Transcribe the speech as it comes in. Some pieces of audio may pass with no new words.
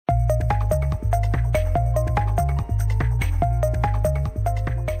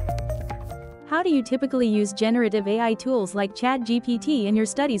how do you typically use generative AI tools like ChatGPT in your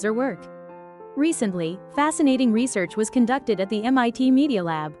studies or work? Recently, fascinating research was conducted at the MIT Media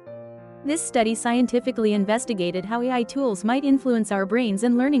Lab. This study scientifically investigated how AI tools might influence our brains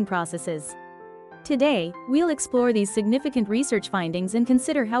and learning processes. Today, we'll explore these significant research findings and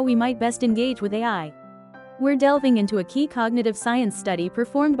consider how we might best engage with AI. We're delving into a key cognitive science study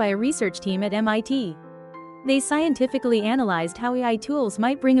performed by a research team at MIT. They scientifically analyzed how AI tools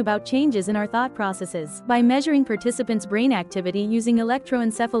might bring about changes in our thought processes by measuring participants' brain activity using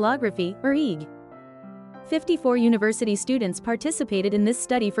electroencephalography, or EEG. 54 university students participated in this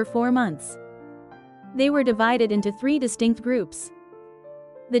study for 4 months. They were divided into 3 distinct groups.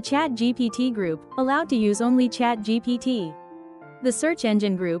 The ChatGPT group, allowed to use only ChatGPT. The search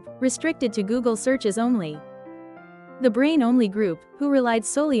engine group, restricted to Google searches only. The brain-only group, who relied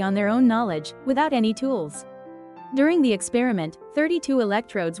solely on their own knowledge, without any tools. During the experiment, 32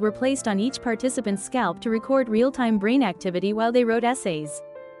 electrodes were placed on each participant's scalp to record real-time brain activity while they wrote essays.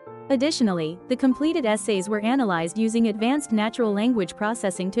 Additionally, the completed essays were analyzed using advanced natural language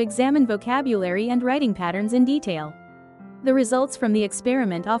processing to examine vocabulary and writing patterns in detail. The results from the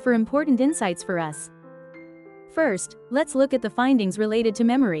experiment offer important insights for us. First, let's look at the findings related to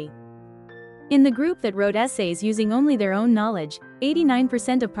memory. In the group that wrote essays using only their own knowledge,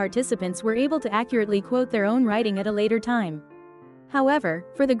 89% of participants were able to accurately quote their own writing at a later time. However,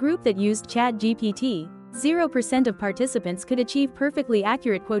 for the group that used ChatGPT, 0% of participants could achieve perfectly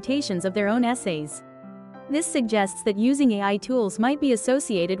accurate quotations of their own essays. This suggests that using AI tools might be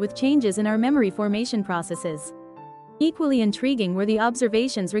associated with changes in our memory formation processes. Equally intriguing were the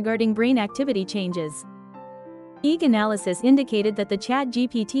observations regarding brain activity changes. EEG analysis indicated that the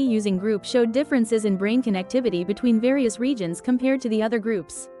ChatGPT using group showed differences in brain connectivity between various regions compared to the other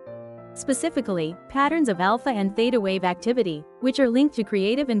groups. Specifically, patterns of alpha and theta wave activity, which are linked to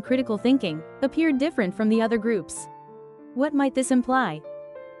creative and critical thinking, appeared different from the other groups. What might this imply?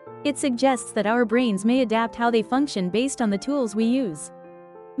 It suggests that our brains may adapt how they function based on the tools we use.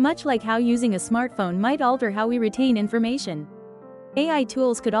 Much like how using a smartphone might alter how we retain information. AI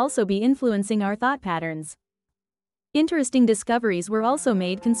tools could also be influencing our thought patterns. Interesting discoveries were also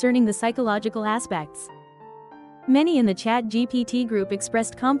made concerning the psychological aspects. Many in the ChatGPT group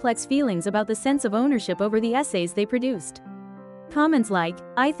expressed complex feelings about the sense of ownership over the essays they produced. Comments like,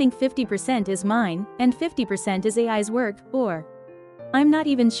 "I think 50% is mine, and 50% is AI's work," or, "I'm not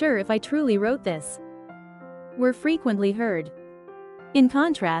even sure if I truly wrote this," were frequently heard. In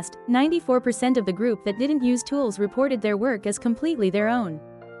contrast, 94% of the group that didn't use tools reported their work as completely their own.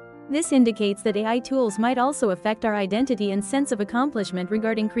 This indicates that AI tools might also affect our identity and sense of accomplishment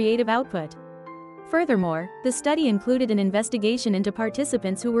regarding creative output. Furthermore, the study included an investigation into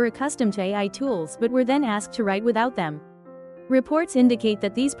participants who were accustomed to AI tools but were then asked to write without them. Reports indicate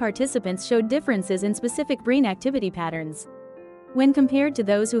that these participants showed differences in specific brain activity patterns when compared to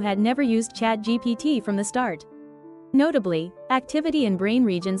those who had never used ChatGPT from the start. Notably, activity in brain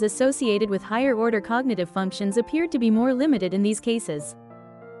regions associated with higher-order cognitive functions appeared to be more limited in these cases.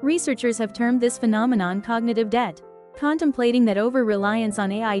 Researchers have termed this phenomenon cognitive debt, contemplating that over-reliance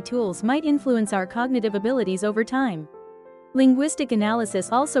on AI tools might influence our cognitive abilities over time. Linguistic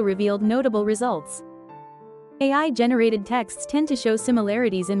analysis also revealed notable results. AI-generated texts tend to show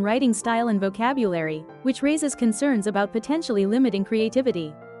similarities in writing style and vocabulary, which raises concerns about potentially limiting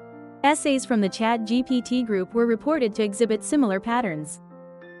creativity. Essays from the ChatGPT group were reported to exhibit similar patterns.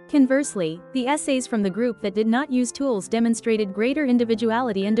 Conversely, the essays from the group that did not use tools demonstrated greater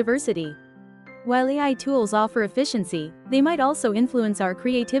individuality and diversity. While AI tools offer efficiency, they might also influence our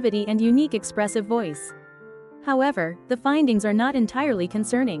creativity and unique expressive voice. However, the findings are not entirely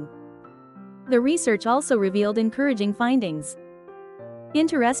concerning. The research also revealed encouraging findings.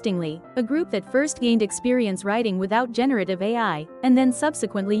 Interestingly, a group that first gained experience writing without generative AI, and then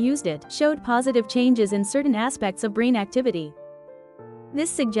subsequently used it, showed positive changes in certain aspects of brain activity. This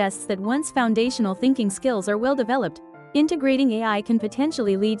suggests that once foundational thinking skills are well developed, integrating AI can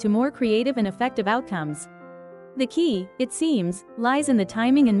potentially lead to more creative and effective outcomes. The key, it seems, lies in the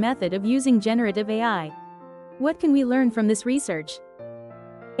timing and method of using generative AI. What can we learn from this research?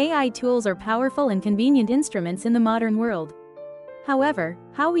 AI tools are powerful and convenient instruments in the modern world. However,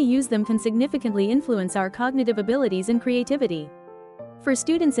 how we use them can significantly influence our cognitive abilities and creativity. For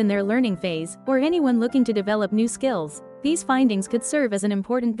students in their learning phase, or anyone looking to develop new skills, these findings could serve as an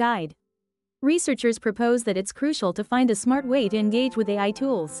important guide. Researchers propose that it's crucial to find a smart way to engage with AI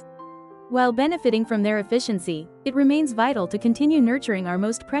tools. While benefiting from their efficiency, it remains vital to continue nurturing our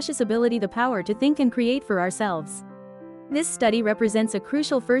most precious ability, the power to think and create for ourselves. This study represents a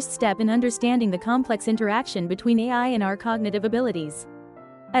crucial first step in understanding the complex interaction between AI and our cognitive abilities.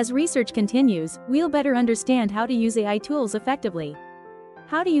 As research continues, we'll better understand how to use AI tools effectively.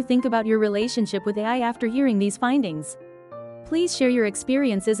 How do you think about your relationship with AI after hearing these findings? Please share your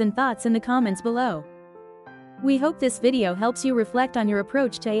experiences and thoughts in the comments below. We hope this video helps you reflect on your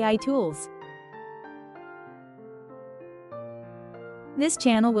approach to AI tools. This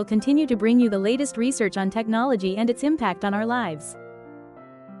channel will continue to bring you the latest research on technology and its impact on our lives.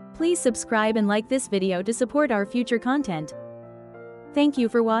 Please subscribe and like this video to support our future content. Thank you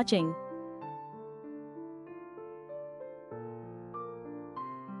for watching.